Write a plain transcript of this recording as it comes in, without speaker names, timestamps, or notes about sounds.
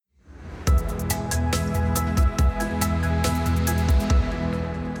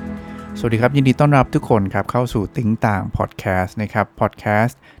สวัสดีครับยินดีต้อนรับทุกคนครับเข้าสู่ติ้งต่างพอดแคสต์นะครับพอดแคส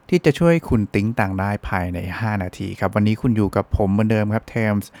ต์ที่จะช่วยคุณติ้งต่างได้ภายใน5นาทีครับวันนี้คุณอยู่กับผมเหมือนเดิมครับเท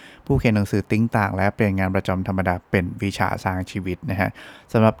มส์ผู้เขียนหนังสือติ้งต่างและเปลี่ยนงานประจำธรรมดาเป็นวิชาสร้างชีวิตนะฮะ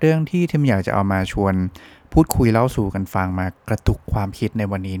สำหรับเรื่องที่ทีมอยากจะเอามาชวนพูดคุยเล่าสู่กันฟังมากระตุกความคิดใน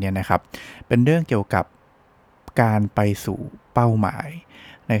วันนี้เนี่ยนะครับเป็นเรื่องเกี่ยวกับการไปสู่เป้าหมาย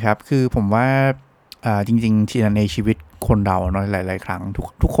นะครับคือผมว่าจริงๆในชีวิตคนเราเนาะหลายๆครั้ง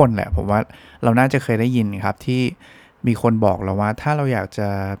ทุกคนแหละผมว่าเราน่าจะเคยได้ยินครับที่มีคนบอกเราว่าถ้าเราอยากจะ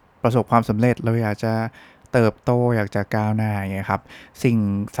ประสบความสำเร็จเราอยากจะเติบโตอยากจะก้าวหน้าอย่างเงี้ยครับสิ่ง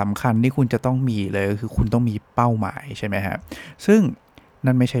สำคัญที่คุณจะต้องมีเลยก็คือคุณต้องมีเป้าหมายใช่ไหมฮะซึ่ง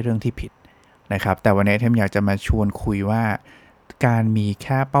นั่นไม่ใช่เรื่องที่ผิดนะครับแต่วันนี้เทมอยากจะมาชวนคุยว่าการมีแ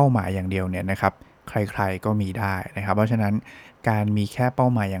ค่เป้าหมายอย่างเดียวเนี่ยนะครับใครๆก็มีได้นะครับเพราะฉะนั้นการมีแค่เป้า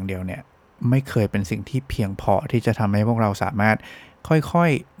หมายอย่างเดียวเนี่ยไม่เคยเป็นสิ่งที่เพียงพอที่จะทำให้พวกเราสามารถค่อ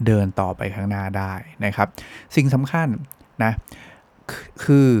ยๆเดินต่อไปข้างหน้าได้นะครับสิ่งสำคัญนะ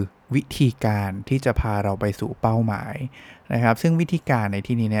คือวิธีการที่จะพาเราไปสู่เป้าหมายนะครับซึ่งวิธีการใน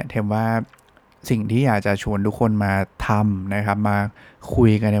ที่นี้เนี่ยเทมว่าสิ่งที่อยากจะชวนทุกคนมาทำนะครับมาคุ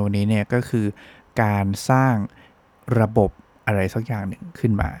ยกันในวันนี้เนี่ยก็คือการสร้างระบบอะไรสักอย่างหนึ่งขึ้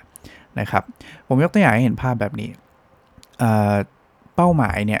นมานะครับผมยกตัวอย่างให้เห็นภาพแบบนี้เป้าหม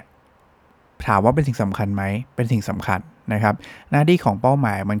ายเนี่ยถามว่าเป็นสิ่งสำคัญไหมเป็นสิ่งสำคัญนะครับหน้าที่ของเป้าหม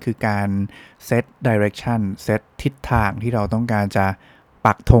ายมันคือการเซต direction เซตทิศทางที่เราต้องการจะ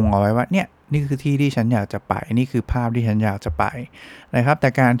ปักธงเอาไว้ว่าเนี่ยนี่คือที่ที่ฉันอยากจะไปนี่คือภาพที่ฉันอยากจะไปนะครับแต่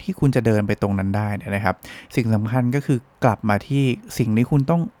การที่คุณจะเดินไปตรงนั้นได้เนี่ยนะครับสิ่งสำคัญก็คือกลับมาที่สิ่งที่คุณ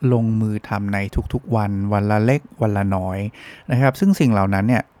ต้องลงมือทำในทุกๆวันวันละเล็กวันละน้อยนะครับซึ่งสิ่งเหล่านั้น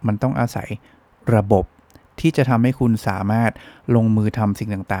เนี่ยมันต้องอาศัยระบบที่จะทำให้คุณสามารถลงมือทำสิ่ง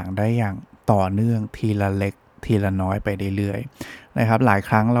ต่างๆได้อย่างต่อเนื่องทีละเล็กทีละน้อยไปเรื่อยๆนะครับหลายค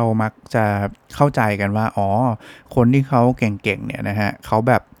รั้งเรามักจะเข้าใจกันว่าคนที่เขาเก่งๆเนี่ยนะฮะเขา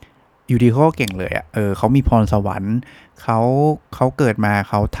แบบอยู่ดีเขาก็เก่งเลยอะเขามีพรสวรรค์เขาเกิดมา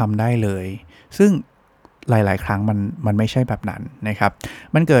เขาทำได้เลยซึ่งหลายๆครั้งมันไม่ใช่แบบนั้นนะครับ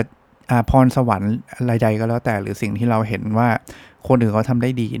มันเกิดพรสวรรค์อะไรใดก็แล้วแต่หรือสิ่งที่เราเห็นว่าคนอื่นเขาทำได้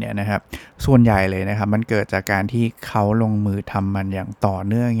ดีเนี่ยนะครับส่วนใหญ่เลยนะครับมันเกิดจากการที่เขาลงมือทำมันอย่างต่อ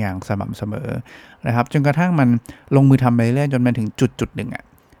เนื่องอย่างสม่ำเสมอนะครับจนกระทั่งมันลงมือทำไปเรื่อยจนมันถึงจุดหนึ่งอะ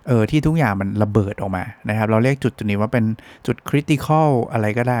ที่ทุกอย่างมันระเบิดออกมานะครับเราเรียกจุดนี้ว่าเป็นจุดคริติคอลอะไร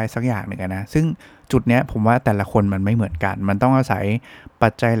ก็ได้สักอย่างหนึ่งนะซึ่งจุดเนี้ยผมว่าแต่ละคนมันไม่เหมือนกันมันต้องอาศัยปั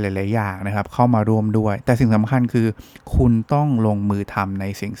จจัยหลายๆอย่างนะครับเข้ามาร่วมด้วยแต่สิ่งสำคัญคือคุณต้องลงมือทำใน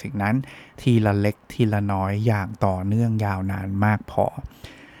สิ่งนั้นทีละเล็กทีละน้อยอย่างต่อเนื่องยาวนานมากพอ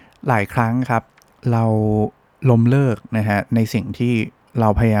หลายครั้งครับเราล้มเลิกนะฮะในสิ่งที่เรา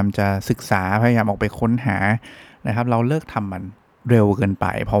พยายามจะศึกษาพยายามออกไปค้นหานะครับเราเลิกทำมันเร็วเกินไป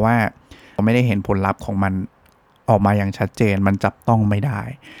เพราะว่าเราไม่ได้เห็นผลลัพธ์ของมันออกมาอย่างชัดเจนมันจับต้องไม่ได้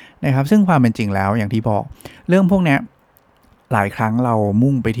นะครับซึ่งความเป็นจริงแล้วอย่างที่บอกเรื่องพวกนี้หลายครั้งเรา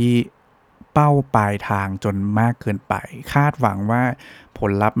มุ่งไปที่เป้าปลายทางจนมากเกินไปคาดหวังว่าผ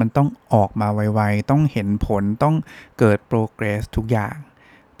ลลัพธ์มันต้องออกมาไวๆต้องเห็นผลต้องเกิดโปรเกรสทุกอย่าง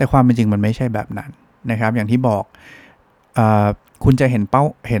แต่ความเป็นจริงมันไม่ใช่แบบนั้นนะครับอย่างที่บอกคุณจะเห็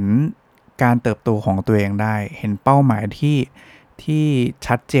นการเติบโตของตัวเองได้เห็นเป้าหมายที่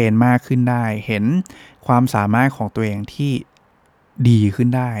ชัดเจนมากขึ้นได้เห็นความสามารถของตัวเองที่ดีขึ้น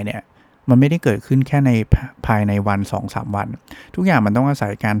ได้เนี่ยมันไม่ได้เกิดขึ้นแค่ในภายในวัน 2-3 วันทุกอย่างมันต้องอาศั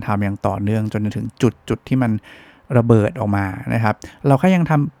ยการทำอย่างต่อเนื่องจนถึงจุดที่มันระเบิดออกมานะครับเราแค่ยัง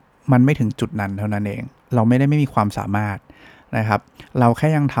ทำมันไม่ถึงจุดนั้นเท่านั้นเองเราไม่มีความสามารถนะครับเราแค่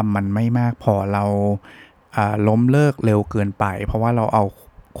ยังทำมันไม่มากพอเราล้มเลิกเร็วเกินไปเพราะว่าเราเอา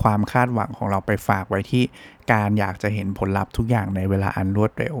ความคาดหวังของเราไปฝากไว้ที่การอยากจะเห็นผลลัพธ์ทุกอย่างในเวลาอันรว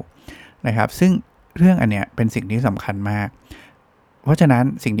ดเร็วนะครับซึ่งเรื่องอันเนี้ยเป็นสิ่งที่สำคัญมากเพราะฉะนั้น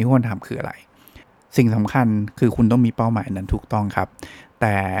สิ่งที่ควรทำคืออะไรสิ่งสำคัญคือคุณต้องมีเป้าหมายนั้นถูกต้องครับแ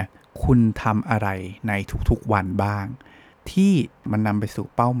ต่คุณทำอะไรในทุกๆวันบ้างที่มันนำไปสู่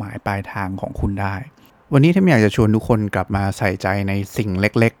เป้าหมายปลายทางของคุณได้วันนี้ถ้าอยากจะชวนทุกคนกลับมาใส่ใจในสิ่งเ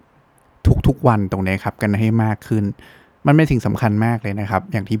ล็กๆทุกๆวันตรงนี้ครับกันให้มากขึ้นมันเป็นสิ่งสำคัญมากเลยนะครับ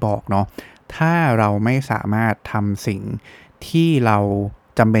อย่างที่บอกเนาะถ้าเราไม่สามารถทำสิ่งที่เรา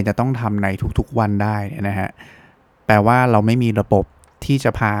จำเป็นจะต้องทำในทุกๆวันได้นะฮะแปลว่าเราไม่มีระบบที่จ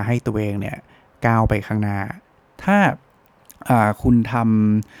ะพาให้ตัวเองเนี่ยก้าวไปข้างหน้าถ้าคุณท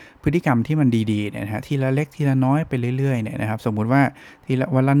ำพฤติกรรมที่มันดีๆเนี่ยนะฮะทีละเล็กทีละน้อยไปเรื่อยๆเนี่ยนะครับสมมุติว่าทีละ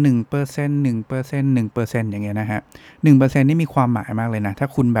วันละ 1% 1% 1% อย่างเงี้ยนะฮะ 1% นี่มีความหมายมากเลยนะถ้า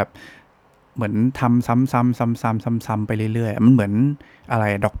คุณแบบเหมือนทำซ้ำๆๆๆๆไปเรื่อยๆมันเหมือนอะไร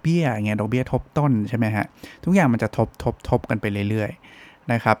ดอกเบี้ยอย่างเงี้ยดอกเบี้ยทบต้นใช่ไหมฮะทุกอย่างมันจะทบกันไปเรื่อยๆ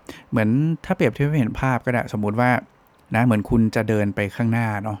นะครับเหมือนถ้าเปรียบเทียบให้เห็นภาพก็ได้สมมุติว่านะเหมือนคุณจะเดินไปข้างหน้า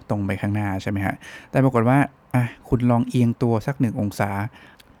เนาะตรงไปข้างหน้าใช่ไหมฮะแต่ปรากฏว่าคุณลองเอียงตัวสัก1องศา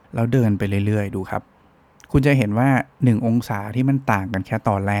แล้วเดินไปเรื่อยๆดูครับคุณจะเห็นว่า1องศาที่มันต่างกันแค่ต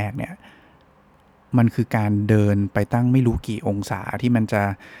อนแรกเนี่ยมันคือการเดินไปตั้งไม่รู้กี่องศาที่มันจะ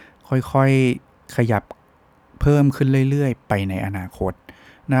ค่อยๆขยับเพิ่มขึ้นเรื่อยๆไปในอนาคต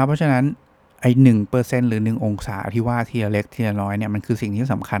นะครับเพราะฉะนั้นไอ้1%หรือ1องศาที่ว่าทีละเล็กทีละน้อยเนี่ยมันคือสิ่งที่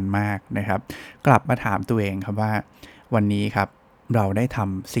สำคัญมากนะครับกลับมาถามตัวเองครับว่าวันนี้ครับเราได้ท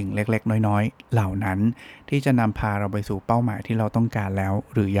ำสิ่งเล็กๆน้อยๆเหล่านั้นที่จะนำพาเราไปสู่เป้าหมายที่เราต้องการแล้ว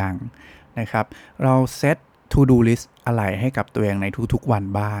หรือยังนะครับเราเซต to do list อะไรให้กับตัวเองในทุกๆวัน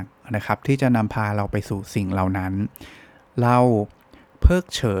บ้างนะครับที่จะนำพาเราไปสู่สิ่งเหล่านั้นเราเพิก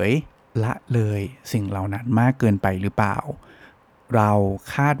เฉยละเลยสิ่งเหล่านั้นมากเกินไปหรือเปล่าเรา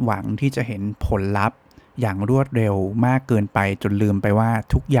คาดหวังที่จะเห็นผลลัพธ์อย่างรวดเร็วมากเกินไปจนลืมไปว่า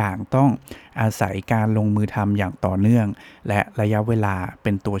ทุกอย่างต้องอาศัยการลงมือทำอย่างต่อเนื่องและระยะเวลาเ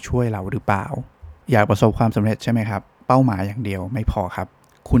ป็นตัวช่วยเราหรือเปล่าอยากประสบความสำเร็จใช่ไหมครับเป้าหมายอย่างเดียวไม่พอครับ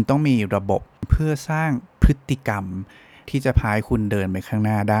คุณต้องมีระบบเพื่อสร้างพฤติกรรมที่จะพาให้คุณเดินไปข้างห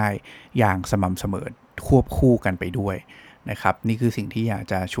น้าได้อย่างสม่ำเสมอควบคู่กันไปด้วยนะครับนี่คือสิ่งที่อยาก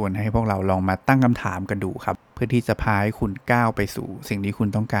จะชวนให้พวกเราลองมาตั้งคำถามกันดูครับเพื่อที่จะพาให้คุณก้าวไปสู่สิ่งที่คุณ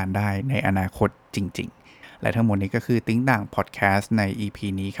ต้องการได้ในอนาคตจริงๆและทั้งหมดนี้ก็คือติ้งต่างพอดแคสต์ใน EP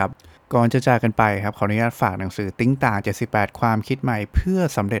นี้ครับก่อนจะจากกันไปครับขออนุญาตฝากหนังสือติ้งต่าง78ความคิดใหม่เพื่อ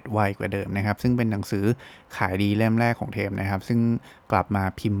สำเร็จไวกว่าเดิมนะครับซึ่งเป็นหนังสือขายดีเล่มแรกของเทมนะครับซึ่งกลับมา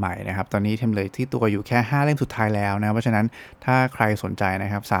พิมพ์ใหม่นะครับตอนนี้เทมเลยที่ตัวอยู่แค่5เล่มสุดท้ายแล้วนะเพราะฉะนั้นถ้าใครสนใจน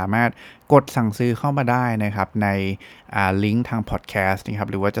ะครับสามารถกดสั่งซื้อเข้ามาได้นะครับในลิงก์ทางพอดแคสต์นะครับ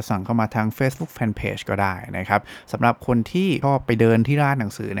หรือว่าจะสั่งเข้ามาทาง Facebook Fanpage ก็ได้นะครับสำหรับคนที่ชอบไปเดินที่ร้านหนั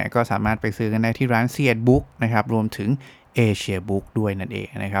งสือเนี่ยก็สามารถไปซื้อกันได้ที่ร้าน Seed Book นะครับรวมถึงAsia Book ด้วยนั่นเอง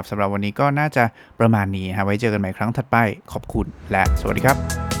นะครับสำหรับวันนี้ก็น่าจะประมาณนี้ครับไว้เจอกันใหม่ครั้งถัดไปขอบคุณและสวัสดีครั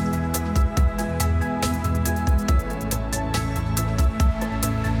บ